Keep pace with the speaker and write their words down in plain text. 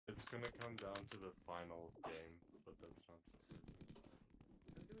It's gonna come down to the final game, but that's not surprising.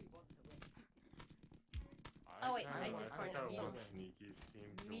 Who do we want to win? Oh, wait, I just think I me. want Sneaky's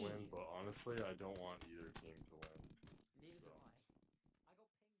team to Me. win, but honestly, I don't want either team to win. Neither So. do I. I got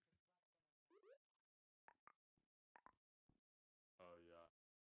pinged to Oh yeah.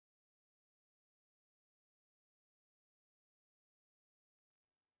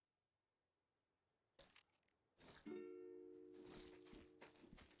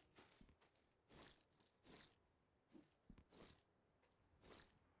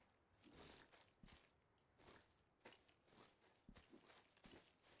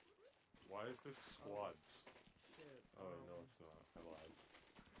 Why is this squads? shit. Oh no, it's not. I lied.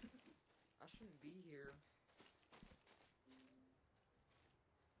 I shouldn't be here.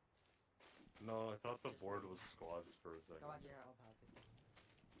 No, I thought the board was squads for a second. God, yeah, I'll pass it.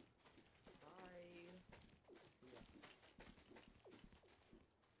 Bye. See ya.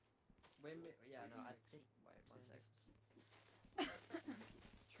 Wait a minute. Yeah, no, I think. Wait, 1 second.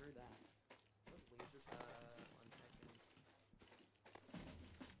 True that. Those lasers. 1 second.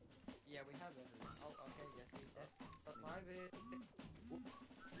 Yeah, we have everyone. Oh, okay, yes, he's dead. But private.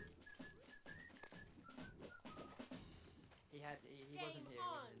 He had to. He wasn't here. He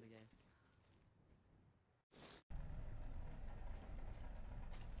wasn't in the game.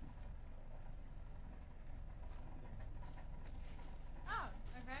 Oh,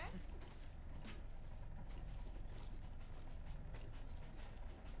 okay.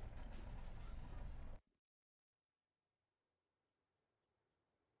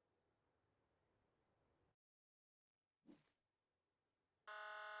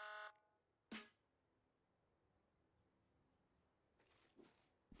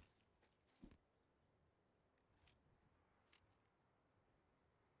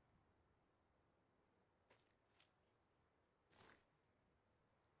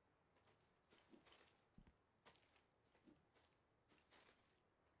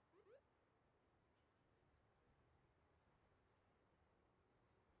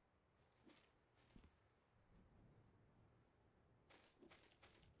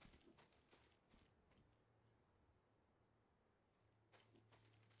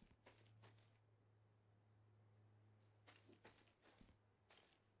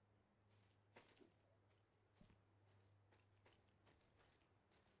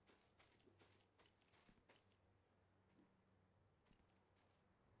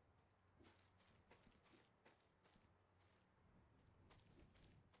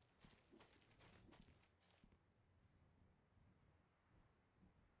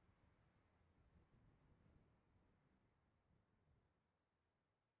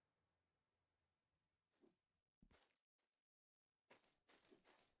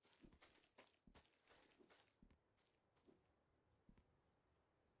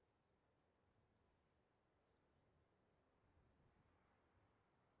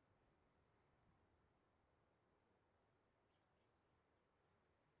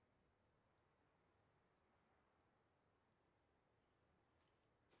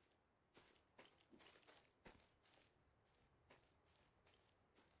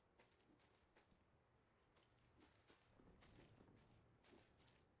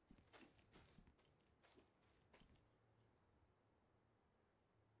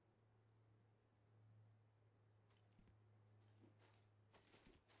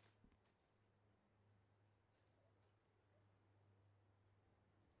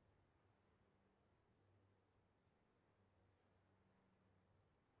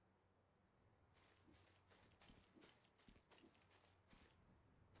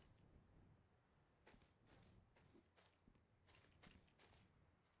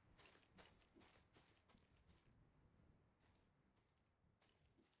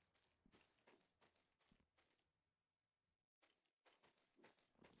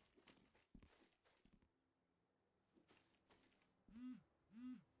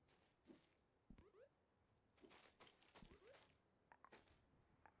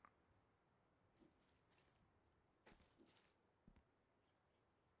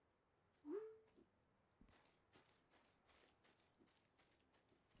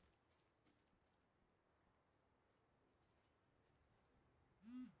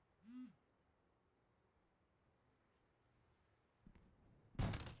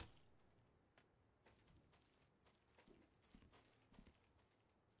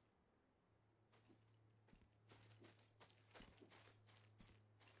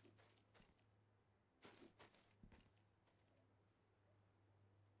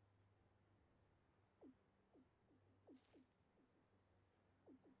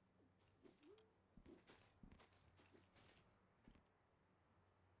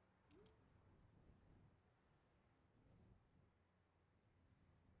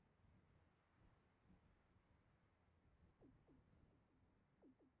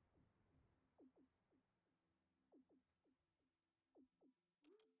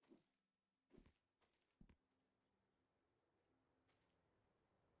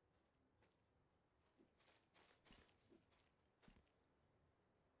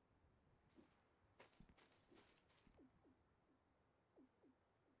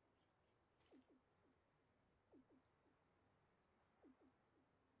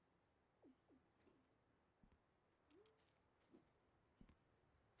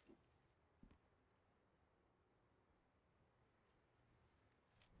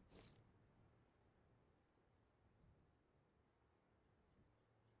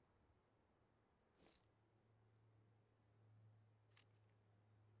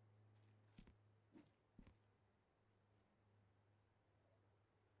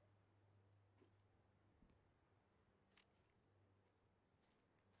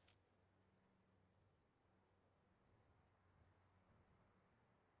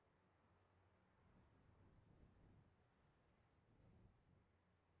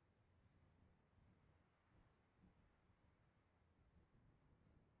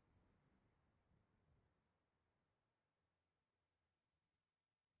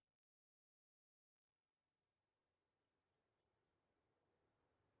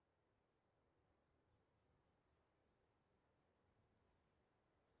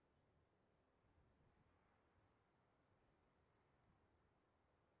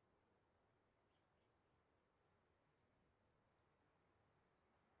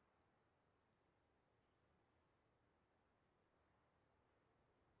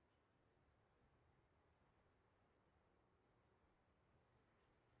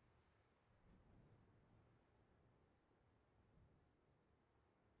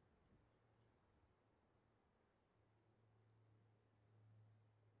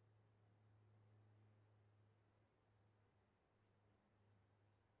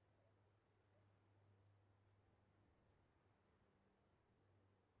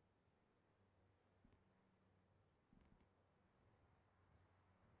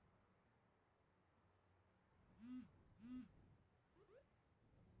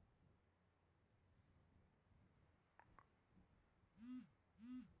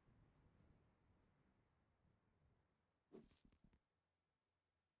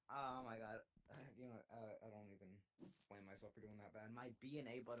 blame myself for doing that bad. My B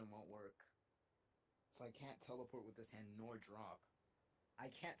and A button won't work. So I can't teleport with this hand nor drop. I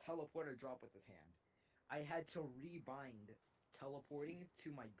can't teleport or drop with this hand. I had to rebind teleporting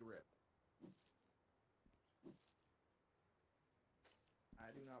to my grip.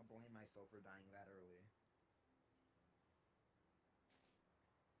 I do not blame myself for dying that early.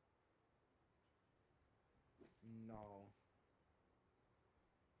 No.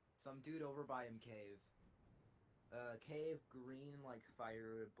 Some dude over by him cave. Cave, green, like,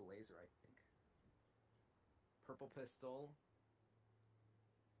 fire blazer, I think. Purple pistol.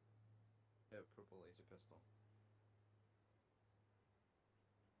 Yeah, purple laser pistol.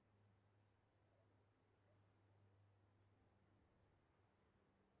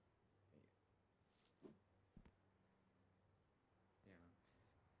 Yeah.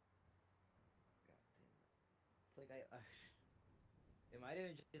 God damn it. It's like it might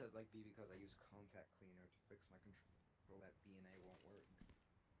even just like be because I use contact cleaner to fix my control that B and A won't work.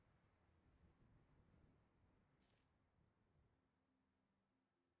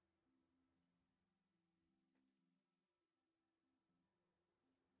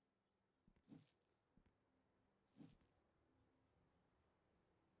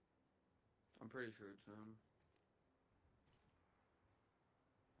 I'm pretty sure it's him.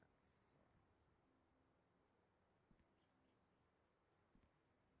 That sucks.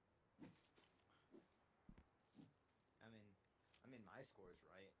 I mean my score is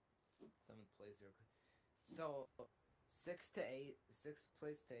right. 7th place 0. So 6th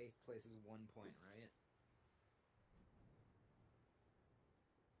place to 8th place is 1 point, right?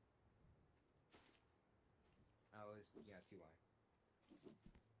 Oh, it's, yeah, 2Y.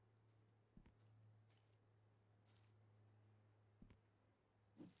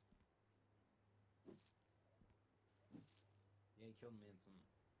 Yeah, he killed me in some...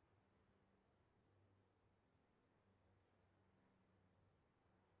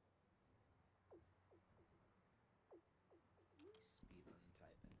 speedrun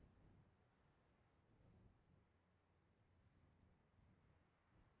typing.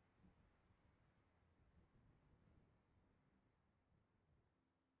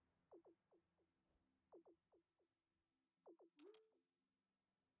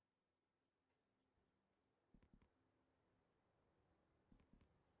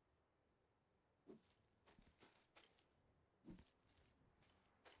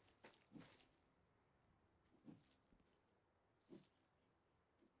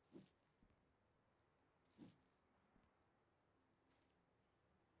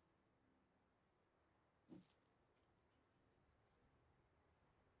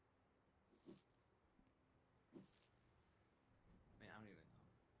 Man, I don't even know.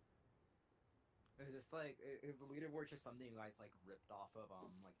 It's just like, is the leaderboard just something you guys like ripped off of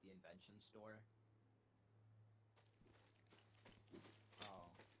like the invention store?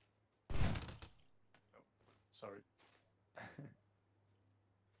 Oh. Oh, sorry.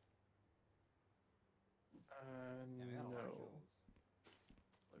 Yeah, we got a lot of No. kills.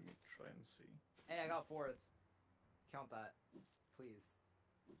 Let me try and see. Hey, I got 4th. Count that, please.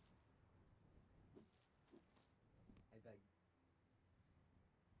 I beg.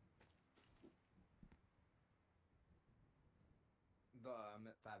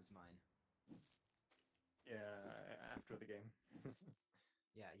 The Fab's mine. Yeah, after the game.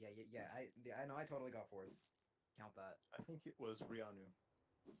 Yeah. I know. I totally got 4th. Count that. I think it was Rianu.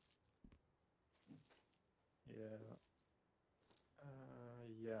 Yeah.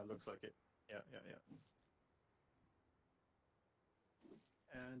 Yeah, looks like it. Yeah.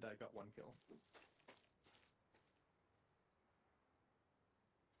 And I got 1 kill.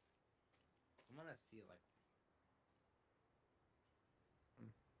 I'm gonna see like.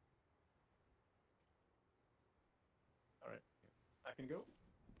 Alright. I can go.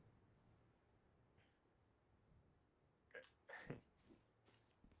 Okay.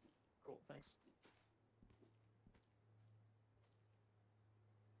 Cool, thanks.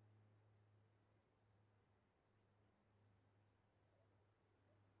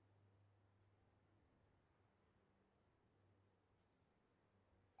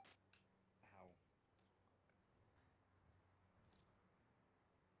 Ow.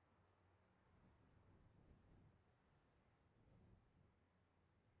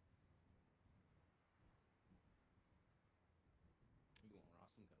 Ooh,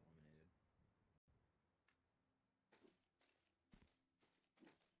 Rawson got eliminated.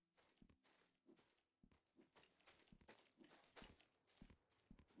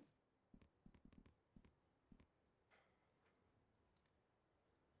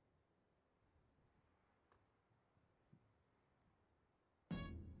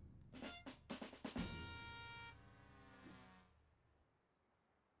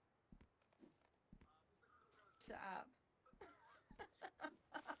 to Ab.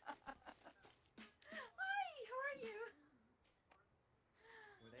 Hi, how are you?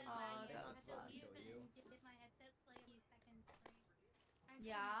 Were they Oh, mad that I was was supposed fun. to kill you? Did my headset play a few seconds late. Actually,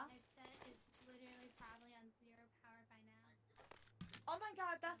 Yeah? my headset is literally probably on 0 power by now. Oh my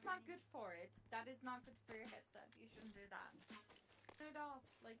god, that's not good for it. That is not good for your headset. You shouldn't do that. Turn it off.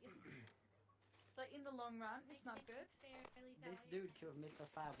 Like, it's... Like, in the long run, it's not good. Barely This tell dude you. killed Mr.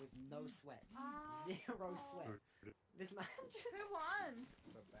 Fab with no sweat. Ah. Zero Oh. sweat. This man just... Who won?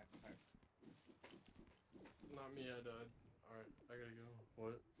 The backpack. Not me, I died. Alright, I gotta go.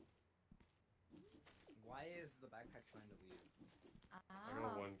 What? Why is the backpack trying to leave? I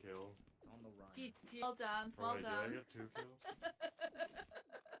got 1 kill. It's on the run. Well done, Oh well wait, done. did I get 2 kills?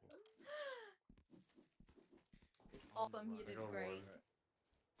 It's on the Awesome, you run. did I got great. 1.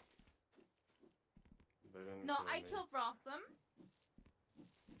 They didn't No, kill I me. killed Rossum.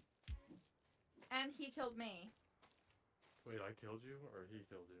 And he killed me. Wait, I killed you? Or he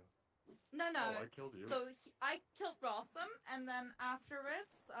killed you? No, no. Oh, I killed you? So I killed Rossum, and then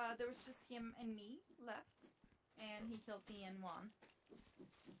afterwards, there was just him and me left, and he killed me and won.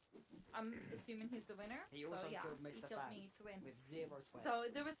 I'm assuming he's the winner. He so also yeah, killed he Mr. killed Fab me to win. with zero sweat. So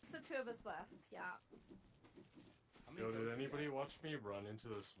there was the 2 of us left. Yeah. How many Yo, did kills you anybody got? watch me run into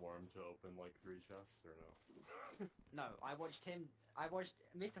the swarm to open like 3 chests or no? No, I watched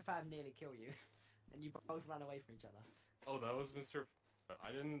Mr. Fab nearly kill you, and you both ran away from each other. Oh, that was Mr.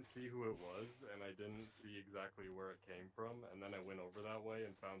 I didn't see who it was, and I didn't see exactly where it came from, and then I went over that way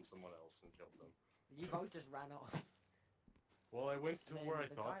and found someone else and killed them. You both just ran off. Well, I went to Man, where I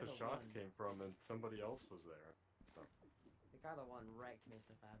the thought guy the that shots won- came from, and somebody else was there. The guy that won wrecked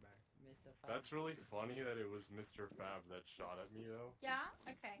Mr. Fab, bro. Mr. Fab. That's really funny that it was Mr. Fab that shot at me, though. Yeah?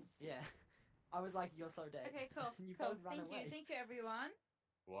 Okay. Yeah. I was like, you're so dead. Okay, cool. And you Cool. both ran Thank away. you. Thank you, everyone.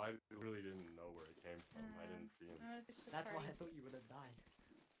 Well, I really didn't know where it came from. I didn't see him. That's why I thought you would have died.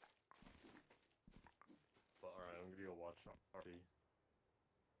 But alright, I'm gonna go watch RT.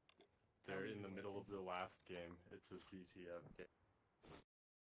 They're in the middle of the last game. It's a CTF game.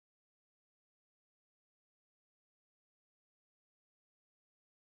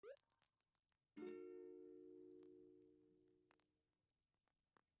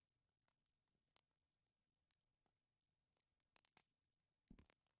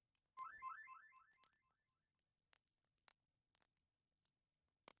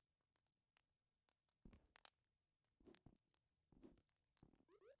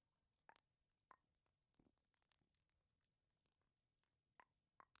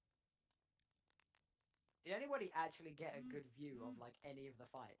 Did anybody actually get a good view of like any of the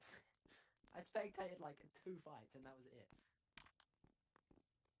fights? I spectated like 2 fights and that was it.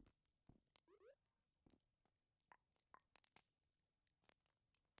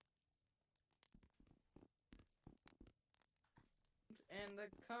 And the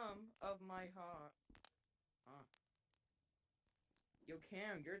cum of my heart. Yo,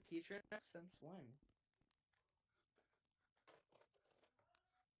 Cam, you're a teacher now? Since when?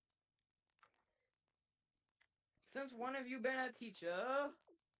 Since when have you been a teacher?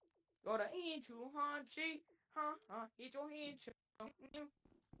 Go to Ichu Hachi. Ichu Hichu.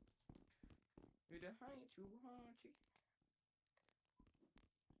 You the Ichu Hachi.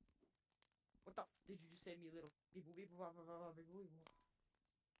 What the did you just say me, little people?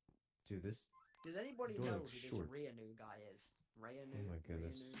 Dude, this... Does anybody Door know looks who this short. Rianu guy is? Rianu. Oh my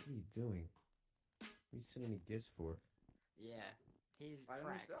goodness. Rianu. What are you doing? What are you sending me gifts for? Yeah, he's By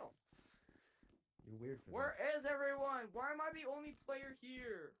cracked. himself. You're weird for Where is everyone? Why am I the only player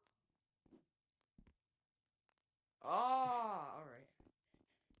here? Ah, alright.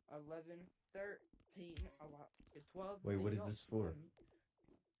 11, 13, 12. Wait, what there you is go. this for?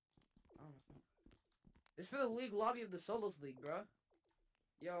 I don't know. It's for the league lobby of the Solos League, bruh.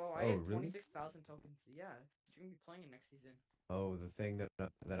 Yo, I Oh, had really? 26,000 tokens. Yeah, you're gonna be playing next season. Oh, the thing that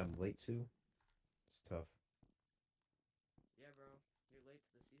I'm late to? It's tough. Yeah, bro. You're late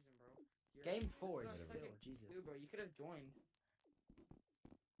to the season, bro. Game 4 is This still, fucking- Jesus. Dude, bro, you could have joined.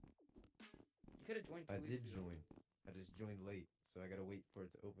 You could have joined. I 2 did weeks ago. join. I just joined late, so I gotta wait for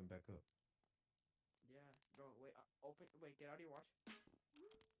it to open back up. Yeah, bro. Wait, Wait, get out of your watch.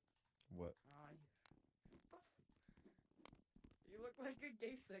 What? You look like a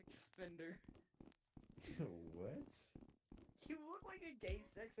gay sex offender. What? You look like a gay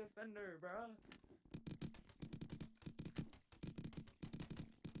sex offender, bro.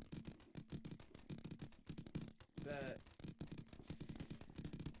 But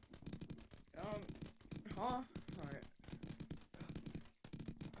alright.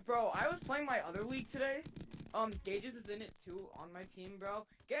 Bro, I was playing my other league today. Gauges is in it too on my team, bro.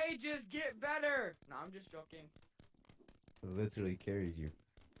 Gauges, get better! Nah, I'm just joking. literally carried you.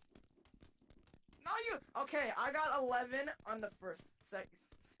 No, you. Okay, I got 11 on the first second.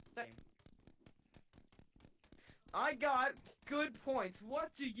 I got good points. What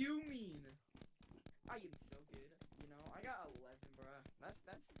do you mean? I am so good. You know, I got 11, bruh. That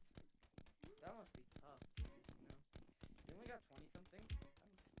must be tough. You know, you only got 20 something.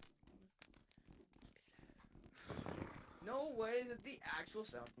 No way is it the actual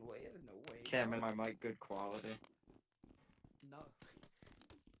sound wave. No way. Cam, and my mic good quality. No.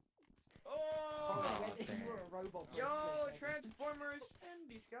 Oh! When damn. you were a robot. for a Yo, split second. Transformers in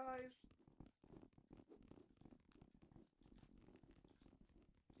disguise.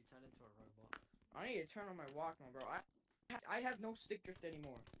 You turn into a robot. I need to turn on my Walkman, bro. I have no stick drift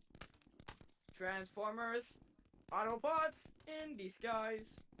anymore. Transformers, Autobots in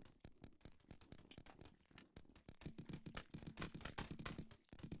disguise.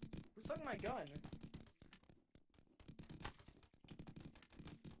 Who took my gun?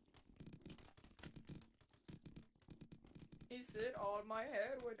 He sit on my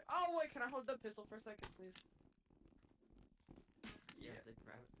head with. Oh wait, can I hold the pistol for a second, please? You Yeah. have to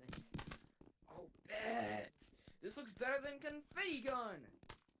grab it. Thing. Oh, bet. This looks better than confetti gun.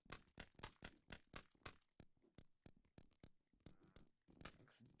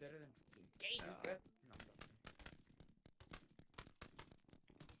 Looks better than game. No,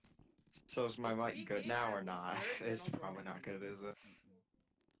 So is my mic good now or not? Yeah, It's probably not good, is it?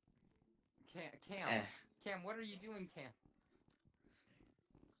 Cam, Eh. Cam, what are you doing, Cam?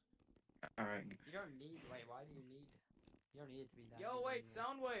 Alright. You don't need. Wait, why do you need? You don't need it to be that. Yo, good wait,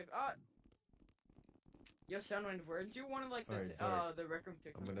 anyway. Soundwave. Yo, Soundwave, weren't you one of like Sorry, sorry. the Rec Room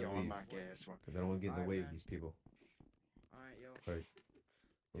I'm TikToks? gonna Yo, I'm leave. not gay, I swear. Because I don't want to get in the Alright, way man. of these people. Alright, yo. Alright.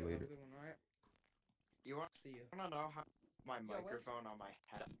 Yo, Later. have a good one, alright? You want See you. to know how my where's- microphone on my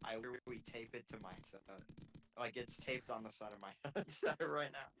head, I literally tape it to my headset. Like, it's taped on the side of my headset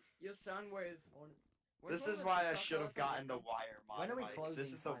right now. Yo, Soundwave. Where's This one is of the why I TikToks should have was on gotten the Rec Room? wire mod When are we mic. closing This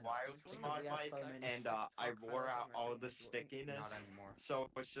is the sign-ups? wireless Because mod we have mic, so many and I TikTok wore highlights out on Rec all Room the was stickiness, Not anymore. so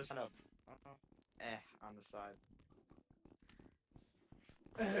it's just kind of Uh-huh. on the side.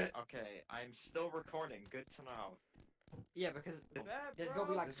 Okay, I'm still recording. Good to know. Yeah, because Bad, there's bro.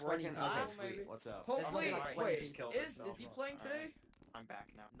 gonna be like It's 20 working. people. Ah, this maybe. week. What's up? Hopefully, There's gonna be like 20 wait, just killed people. is itself. Dizzy playing today? I'm back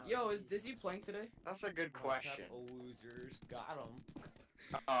now. No, Yo, is Dizzy's Dizzy not. playing today? That's a good question. losers? Got him.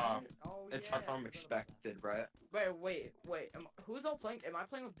 Oh, It's yeah, far I from forgot about expected, right? Wait. Who's all playing? Am I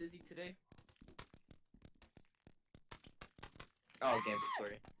playing with Dizzy today? Oh, game 3.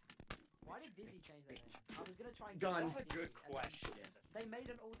 that. Why did Dizzy change their name? I was gonna try and Gun. get That's a Dizzy, good and then question. They made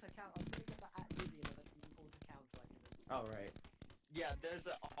an alt account. I was gonna get the @Dizzy and then an alt account so I can. Alright. Yeah, there's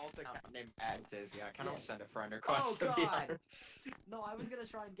an alt account named @Dizzy. I kind of Yeah. send a friend request. Oh, to be God. honest. No, I was gonna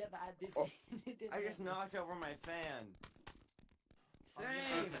try and get the @Dizzy. Oh. It didn't I let just me. knocked over my fan. I'm gonna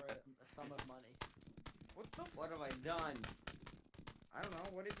Same. ask for a sum of money. What have I done? I don't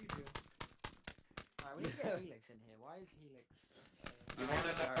know. What did you do? Alright, we need to get Helix in here. Why is Helix? You want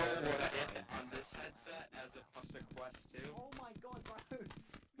to know what I did on this headset as opposed to Quest 2? Oh my god, bro!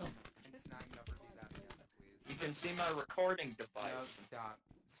 It's not gonna do that again, please. You can see my recording No, device. stop.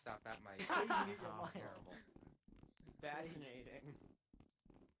 Stop that mic. Please mute your Oh, mic. terrible. Fascinating.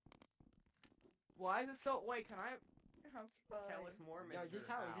 Why is it so? Wait, can I? Tell us more, Yo, Mr. is this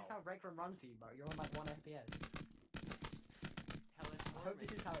how Rec Room runs for you, bro? You're on like 1 FPS. Tell us I more, hope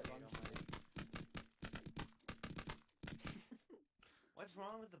this is how it Mr. runs for you. What's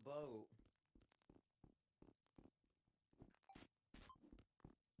wrong with the boat?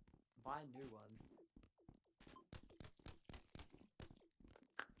 Buy new ones.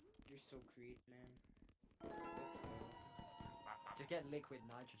 You're so creative, man. Let's go. Just get liquid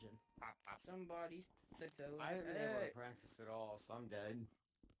nitrogen. Somebody said to I haven't been able to practice at all, so I'm dead.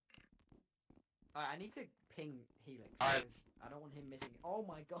 Alright, I need to ping Helix. Alright. Because I don't want him missing. Oh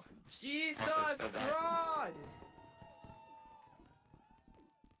my god. Jesus Okay, so that- God!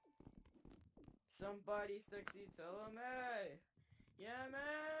 Somebody sexy, tell him, hey! Yeah, I'm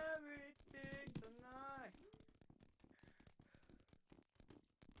everything tonight.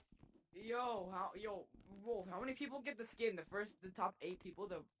 Wolf, how many people get the skin? The top 8 people,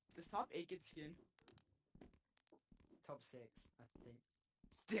 the top 8 get skin. Top 6, I think.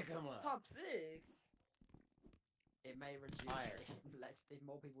 Stick 'em up. Top 6? It may reduce Fire. if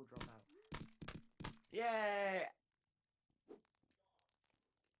more people drop out. Yay!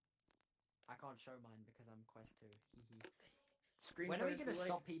 I can't show mine because I'm Quest 2. Hee hee. Screen When are we players gonna delay.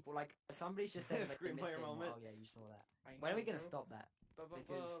 stop people? Like, somebody's just said that they missed Screenplayer it. moment. Oh yeah, you saw that. I When are we know, gonna bro. stop that?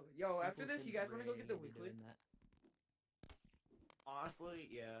 Because Yo, after people this, you shouldn't guys wanna go get the really be weekly? doing that. Honestly,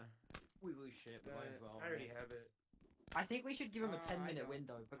 yeah. Weekly shit, might as well, I already right? have it. I think we should give him a I 10-minute don't.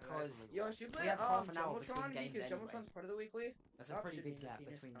 window because Yo, should we we have half an hour Jumbotron between games because anyway. Jumbotron's part of the weekly. That's a Stop pretty shooting big the gap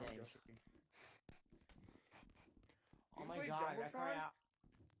penis. between No, I'm games. joking. Oh You my play god, Jumbotron? hurry up.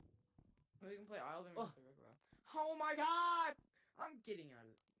 We can play Isle and Oh. play Royale. Oh my god! I'm getting out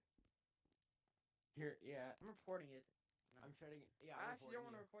of it. Here, yeah. I'm reporting it. I'm shutting it. Yeah, I I'm actually don't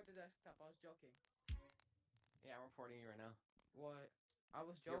want reporting to report the desktop. I was joking. you. Yeah, I'm reporting you right now. What? I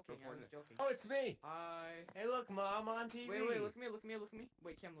was You're joking. I was reporting it. joking. Oh, it's me! Hi. Hey, look, Mom, on TV! Wait, look at me, look at me, look at me.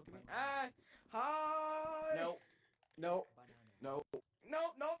 Wait, Cam, look at me. Banana. Hi! No. No. No. No.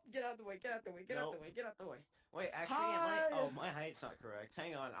 No, get out the way, get out the way, get out the way, get out the way. Wait, actually, Hi! my height's not correct.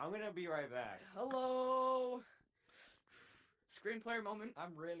 Hang on, I'm gonna be right back. Hello! Screen player moment.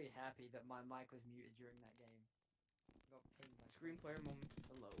 I'm really happy that my mic was muted during that game. Got pinged by Screen player moment.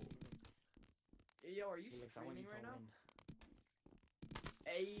 Hello. Felix. Yo, are you Felix, I want you streaming to right now? win.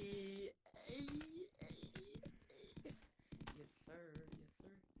 Hey. Yes, sir. Yes,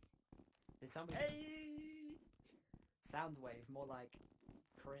 sir. Did somebody... Hey. Soundwave, more like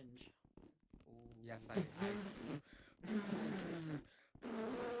cringe. Ooh. Yes, I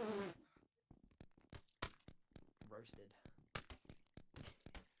Roasted.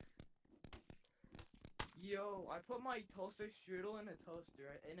 Yo, I put my toaster strudel in a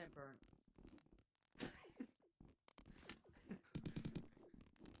toaster and it burnt.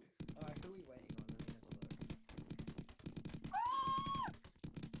 Alright, who are we waiting on? Let me have a look.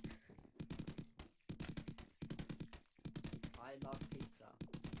 I love pizza.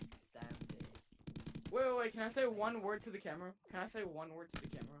 Damn it. Wait, can I say one word to the camera? Can I say one word to the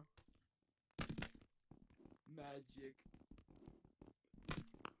camera? Magic.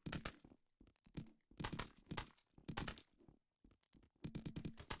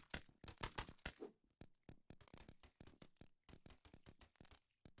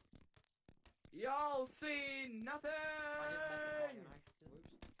 Y'all see nothing!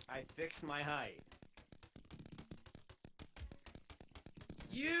 I fixed my height.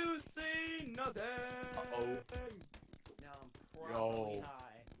 You see nothing! Uh-oh. Now I'm probably Yo.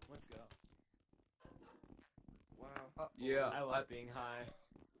 high. Let's go. Wow. Yeah, I love being high.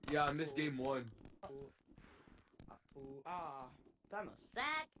 yeah, I missed game 1. Ah, that must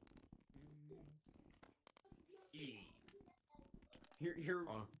suck. Your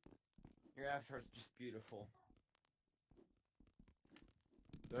Uh. your avatar's just beautiful.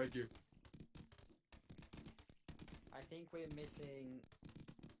 Thank you. I think we're missing.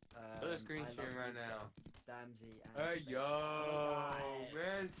 There's a screen I Love stream right Pizza, now. Damsey and. Hey, Space. yo, Oh my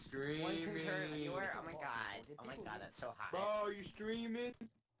man, God. streaming. One concurrent viewer? Oh my Bro, god. Oh my god, that's so hot. you streaming?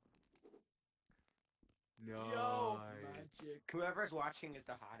 No. Yo, magic. Whoever's watching is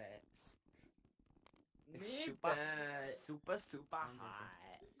the hottest. It's Me super, bet. super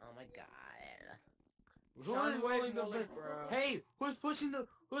hot. Oh my god. Who's Soundwave rolling the mullet, bin? bro. Hey, who's pushing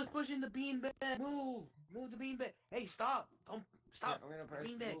the bean bag? Move the bean bag. Hey, stop! Don't stop. I'm gonna press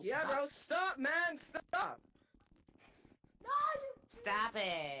bean bag. move. Yeah, bro, stop, man, stop! Stop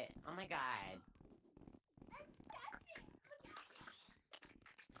it! Oh my god.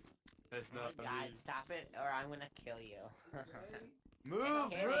 That's Oh not my god, me. stop it or I'm gonna kill you. Move,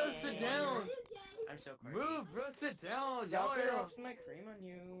 Kidding. bro, sit down. I'm so crazy. Move, bro, sit down. Y'all Y'all drop some cream on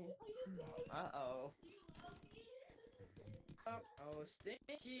you. Uh-oh. Uh-oh,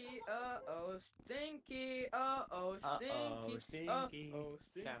 stinky, uh-oh, stinky, uh-oh, stinky, stinky. uh-oh,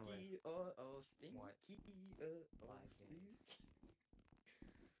 Soundwave. stinky, uh-oh, stinky, What? uh-oh, Live stinky.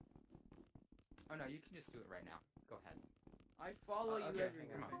 Oh no, you can just do it right now. Go ahead. I follow you okay,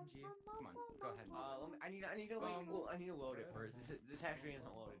 everywhere, come on. Benji. Come on, go ahead. I need to I need to load it first. This actually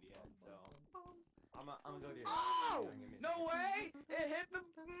isn't loaded yet, so I'm gonna go do it. Oh! Give me a No second. way!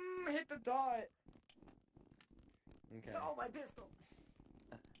 It hit the dot. Okay. No, my pistol.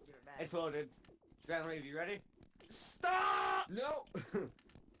 Give it back. It's loaded. Soundwave, you ready? Stop! No.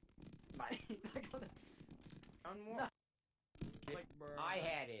 Unwarm. Like, bro. I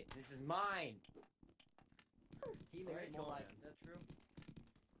had it. This is mine. He looks Right, more like. That's true.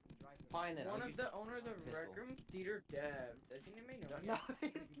 Fine then. One I'll of the owners of pistol. Rec Room Theater Dev. Does he name me? No,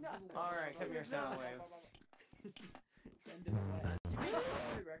 no. Alright, come here, Soundwave. Send it away.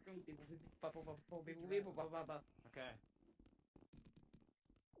 Rec Room Okay.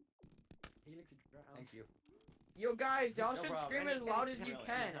 He looks drowned. Thank you. Yo guys, y'all No should problem. scream as loud as you Really,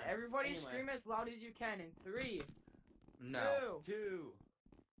 can. anytime. Everybody Anyway. scream as loud as you can in 3, No. 2,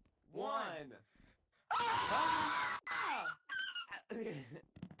 1. Ah!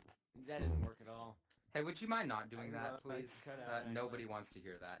 That didn't work at all. Hey, would you mind not doing I that, know, please? it's cut out anyway. Nobody wants to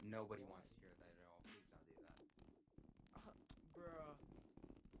hear that. Nobody wants to hear that at all. Please don't do that. Bruh.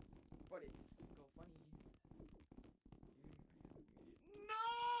 But it's so funny.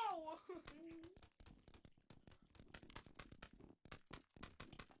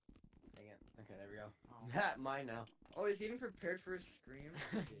 Mine now. Oh, he's even prepared for a scream.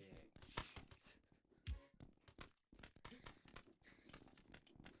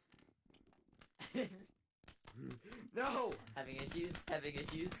 No! Having issues. Having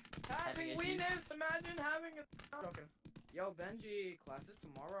issues. Having issues. wieners! Imagine having a... Okay. Yo, Benji, class is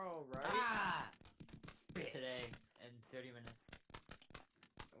tomorrow, right? Ah! Today in 30 minutes.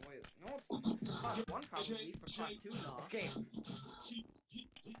 Oh, wait, no, it's not. For class 1 probably, for class 2, no. Escape.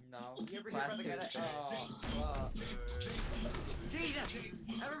 No. You ever Class hear about the two guy that... Jesus!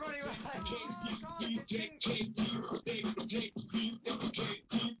 Everybody run!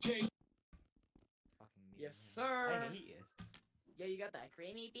 Yes, I sir! hate you. Yeah, you got that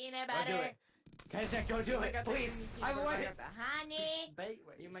creamy peanut Don't do it. Kazek, don't do it, please! I'm I away! got the honey! Wait.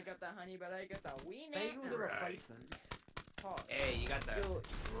 You might got the honey, but I got the wiener! Bagel's a replacement. Oh, Hey, you got the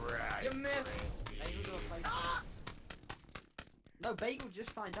right. you missed! Bagel's a replacement. Ah! No, Bagel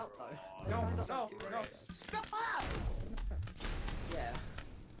just signed up though. They No, signed up no, like 2 no. days ago. Stop! Yeah.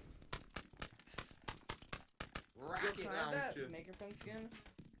 Rocket launcher. Maker pen skin.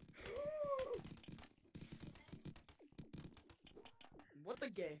 What the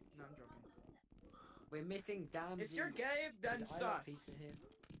gay? No, I'm joking. We're missing Damsy. If you're gay, then I sus. want pizza here.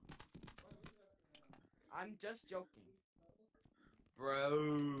 I'm just joking.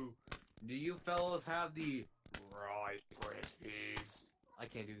 Bro, do you fellas have the right recipes? I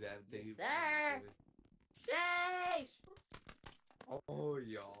can't do that. Do you? Sir. Sheesh! Oh,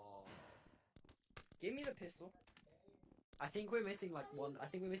 yeah. Give me the pistol. I think we're missing like one. I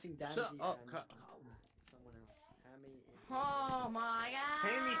think we're missing Damsy Shut up, and someone else. Hammy is. Oh my god!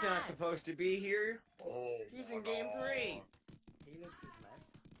 Hammy's not supposed to be here. Oh, He's in game 3. Helix is left.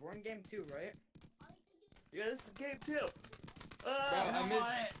 We're in game 2, right? Yeah, this is game 2.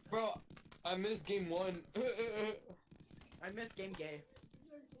 Bro, I missed game 1. I missed game gay.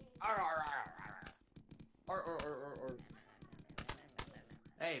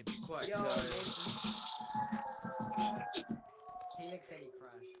 Hey, be quiet. Yo, Helix said he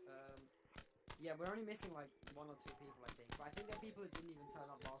crashed. Yeah, we're only missing like 1 or 2 people, I think. But I think there are people that didn't even turn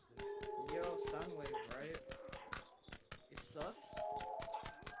up last week. yo, Sunwave, right? It's sus?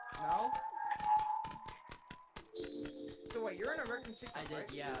 No? So wait, you're in American 60, I did,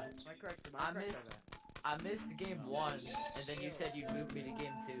 right? yeah. Am I correct? Am I correct missed- on that? I missed game 1, and then you said you'd move me to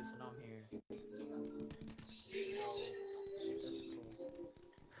game 2, so now I'm here.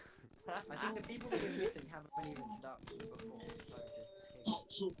 That's cool. I think the people that you're missing haven't even turned up before,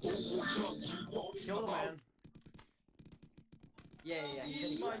 so just Kill the man. Yeah, he said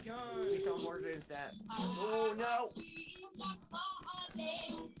he Oh my crashed. god! Please tell him where it is that. Oh, no.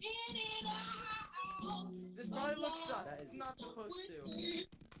 This probably looks sus. That is- It's not supposed to. Is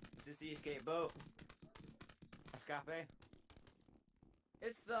this the escape boat? Escape?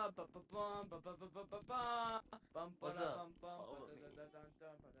 It's the bum bum bum bum bum bum bum bum What's bum up? bum bum Oh, bum me. bum bum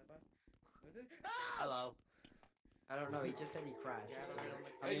bum bum. Hello. I don't know, he just said he crashed. Yeah, I so- don't know.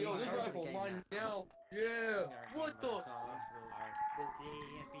 I Hey, mean, yo, we this can go to the rifle game mine now. now. Yeah. What the? I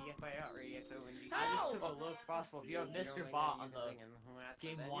just took a look. Possible. You have Mr. Bot on the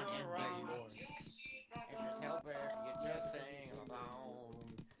game 1 and game 4. Just help her. You're just saying about.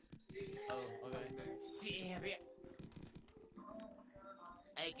 Oh, okay. See,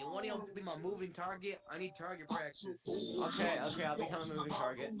 hey, can one of y'all be my moving target? I need target practice. Okay, I'll become a moving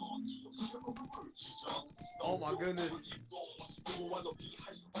target. Oh my goodness.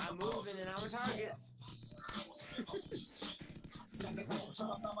 I'm moving and I'm a target.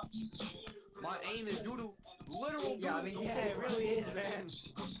 My aim is doodle. Literal Yeah, I mean, doodle. yeah, it really is, man.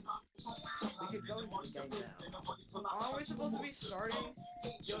 We could go into the game now. Aren't we supposed to be starting?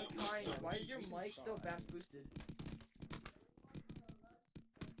 Yo, Kai, why is your mic so fast boosted?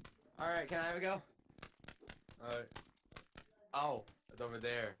 Alright, can I have a go? Alright. Oh, it's over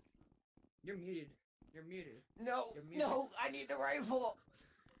there. You're muted. You're muted. No, You're muted. no, I need the rifle.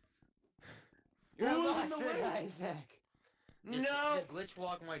 You're Who's a in the bastard, way? Isaac. No! Just glitch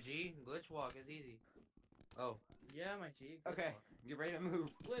walk, my G. Glitch walk is easy. Oh, Yeah, my G. Glitch okay. walk. Get ready to move.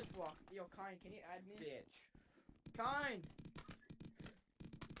 Glitch walk. Yo, Kind, can you add me? Bitch. Kind!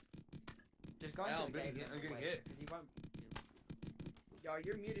 Just go Ow, into the I'm game getting- I'm anyway, getting hit. 'cause he won't... Yo,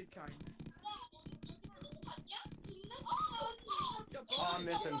 you're muted, Kind. Yo, Oh, I'm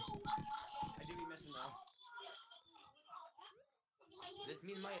boy. missing. I do be missing now. This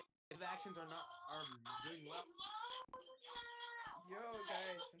means my actions are doing well. Yo,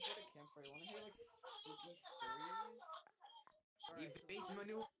 guys, since we're at a campfire, wanna hear, like, spooky stories? You Alright, base my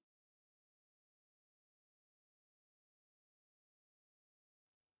new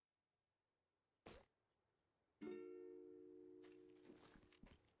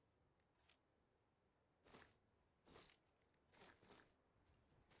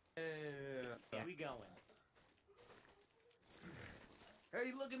going?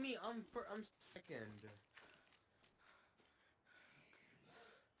 Hey, look at me. I'm second.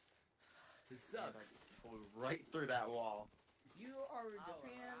 This sucks. I flew right through that wall. You are in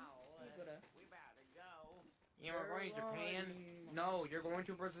Japan. You gotta. We about to go. You are going to Japan? No, you're going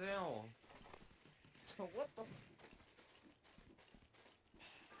to Brazil. So what the?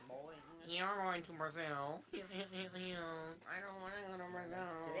 You're going to Brazil. I don't want to go to Brazil.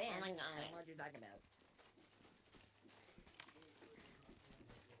 Oh my god. What you talking about?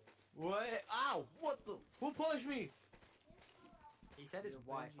 What? Ow! What the? Who punched me? He said his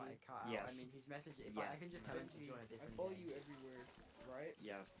Wi-Fi cut out. Yes. I mean, his message. If Yeah. I can just tell him to Benji, join a I different follow game. you everywhere, right?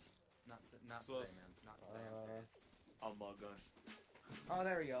 Yes. Not today, man. Not today. I'm serious. Among Us. Oh,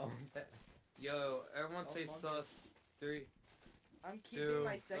 there we go. Yo, everyone say Among sus. 3. I'm keeping Two,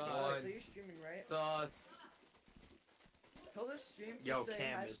 my second one. one. So you're streaming, right? Sus. Tell the stream to Yo, say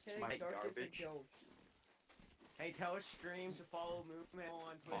Cam, is hashtag my darkest and garbage? jokes. Hey, tell us stream to follow movement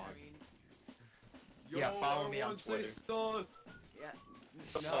on Twitter. On. I mean, Yeah, follow me on everyone say Twitter. sus. yeah.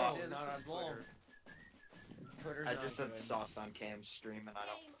 Sauce. No, not on Twitter. Twitter's I not just said good. sauce on Cam's stream and I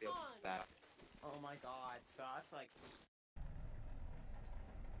don't feel bad. Oh my god, sauce like.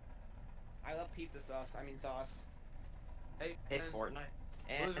 I love pizza sauce. I mean sauce. Hey, Hey, man, Fortnite.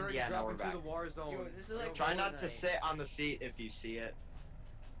 we're And ready yeah, to now drop we're into back. the war zone. Yo, this is like Try not to Fortnite. sit on the seat if you see it.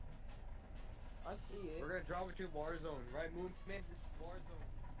 I see it. We're gonna drop into war zone, right? Movement. This is war zone.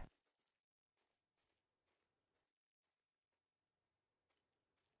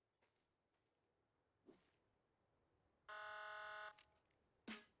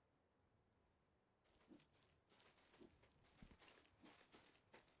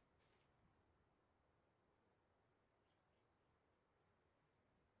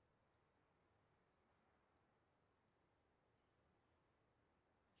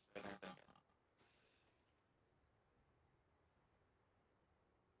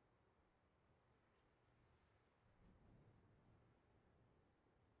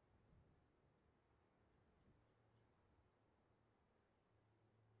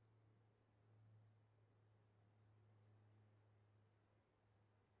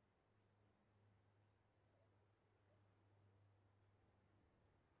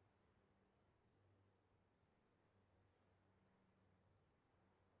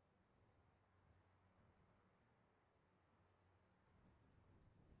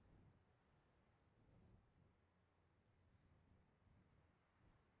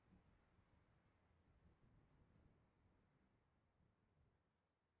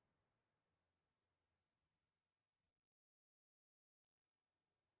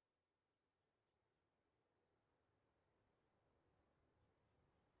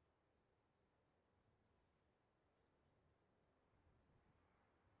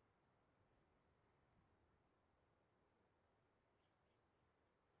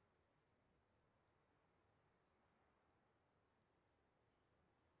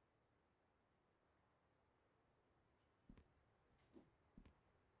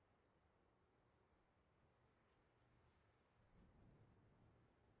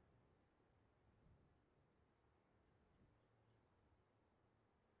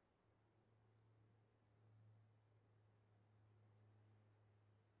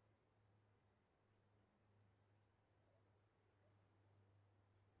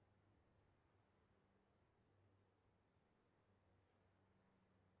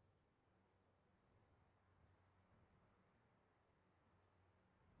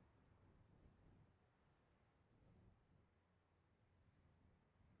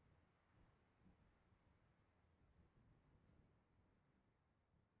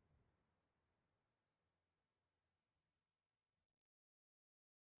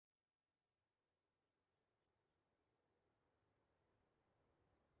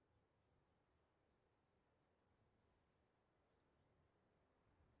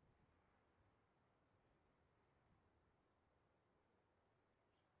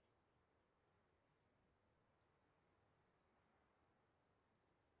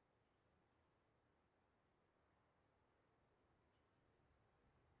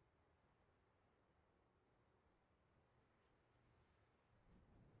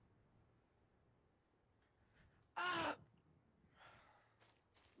 Ah!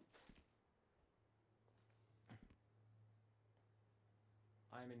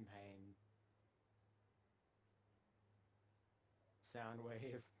 I'm in pain. Sound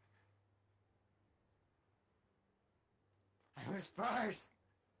wave. I was first!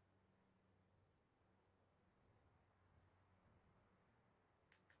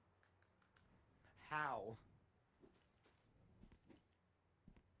 How?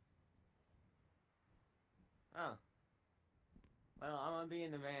 Oh. Well, I'm gonna be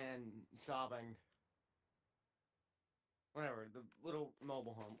in the van sobbing. Whatever, the little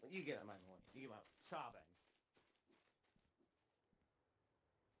mobile home. You get my point. You get my sobbing.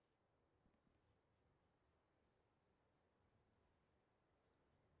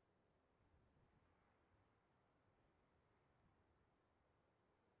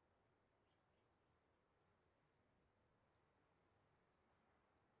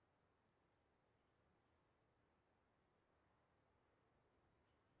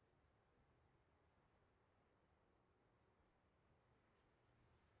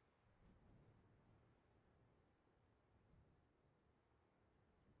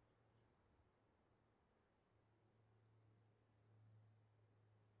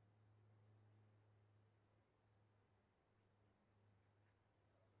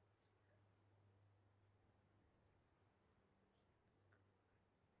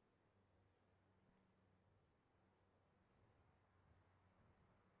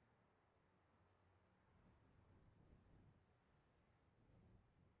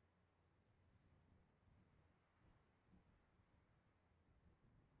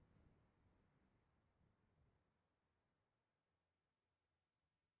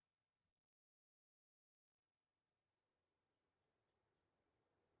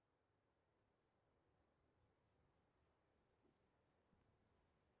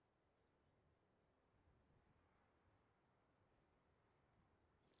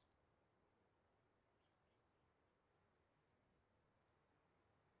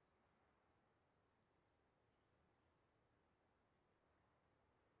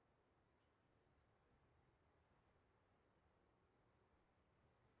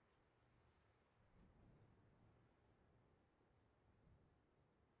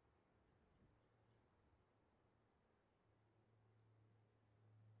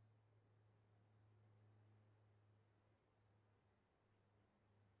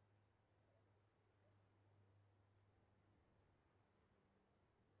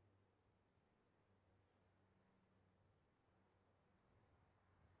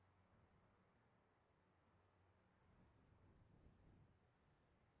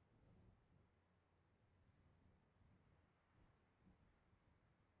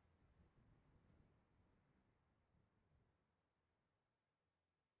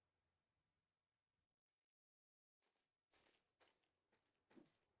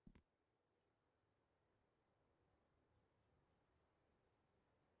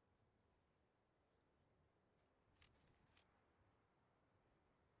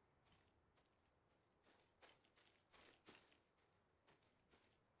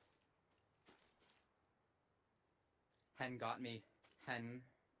 Hen got me. Hen.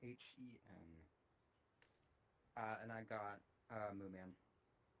 H-E-N. And I got, Moo Man.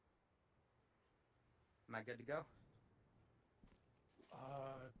 Am I good to go?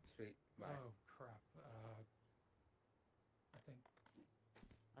 Sweet. Bye. Oh crap. I think.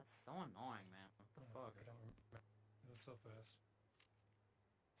 That's so annoying, man. What the fuck? I don't remember. It was so fast.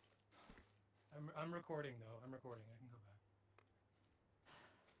 I'm recording though. I'm recording. I can go back.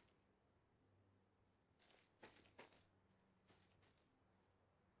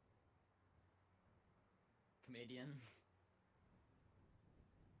 Comedian.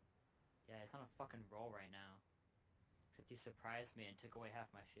 Yeah, it's on a fucking roll right now. Except you surprised me and took away half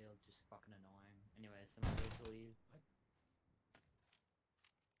my shield. Just fucking annoying. Anyways, am I ready to leave?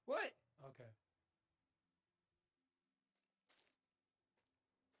 What? Okay.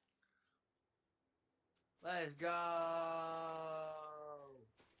 Let's go!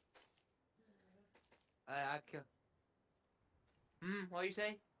 I kill. What you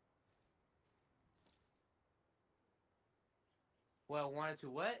say? Well, wanted to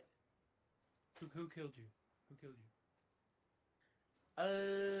what? Who killed you? Who killed you?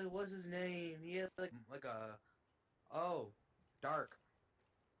 What's his name? He had like a... Oh, Dark.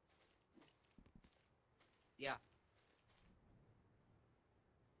 Yeah.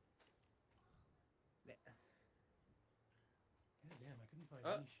 God damn, I couldn't find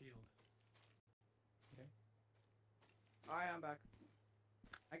Oh. any shield. Okay. Alright, I'm back.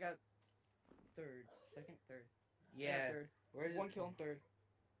 I got third. Second, third. I got Yeah. third. Where's One kill in third.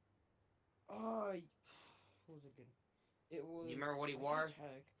 Oh, what was it good? It was... You remember what he I wore? can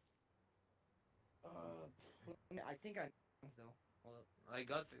check. I think I though. Hold up.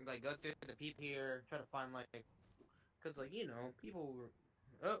 Go through the peep here, try to find cause you know, people were,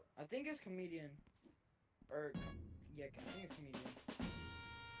 oh. I think it's comedian. Or, yeah, I think it's comedian.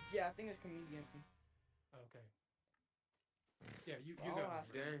 Yeah, I think it's comedian. Okay. Yeah, you I'll got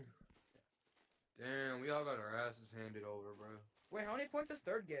ask it. him. Damn, we all got our asses handed over, bro. Wait, how many points does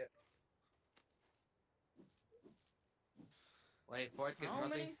third get? Wait, fourth gets How nothing.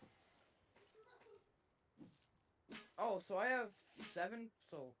 many? Oh, so I have 7.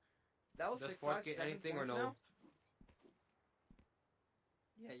 So that was Does 6 fourth lives, get 7 anything or points no? now?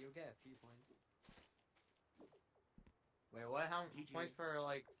 Yeah, you'll get a few points. Wait, what? How many points for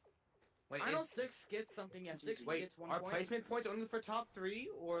like? Wait, I know 6 gets something. Yeah, 6 wait. gets 1 Are point. placement points only for top 3,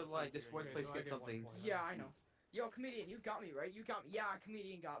 or like this fourth Okay, place so I gets get 1 something? point. Yeah, I know. Yo, comedian, you got me right. You got me. Yeah,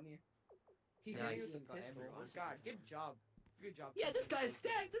 comedian got me. He hit me Nice. with the Comedian got pistol. everyone. God, good job. Good job. Yeah, this comedian. guy's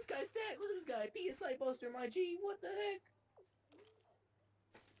stacked. This guy's stacked. Look at this guy. PSI Buster, my G. What the heck?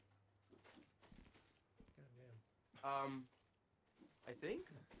 Goddamn. I think.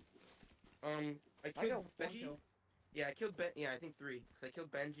 I I killed got 1 Benji. kill. Yeah, I killed Ben. Yeah, I think 3. Cause I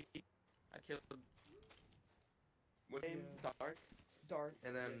killed Benji. I killed. What name? Yeah. Dark. Dark.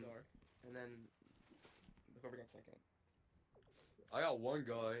 And then. Yeah, dark. And then. Whoever got second. I got one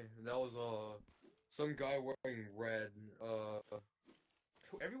guy. And that was some guy wearing red.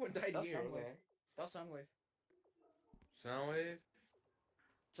 Everyone died That's here. Soundwave. Okay. That's Soundwave. Soundwave.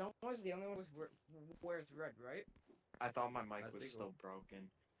 Soundwave's the only one who wears red, right? I thought my mic I was think still broken.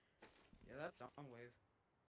 Yeah, that's Soundwave.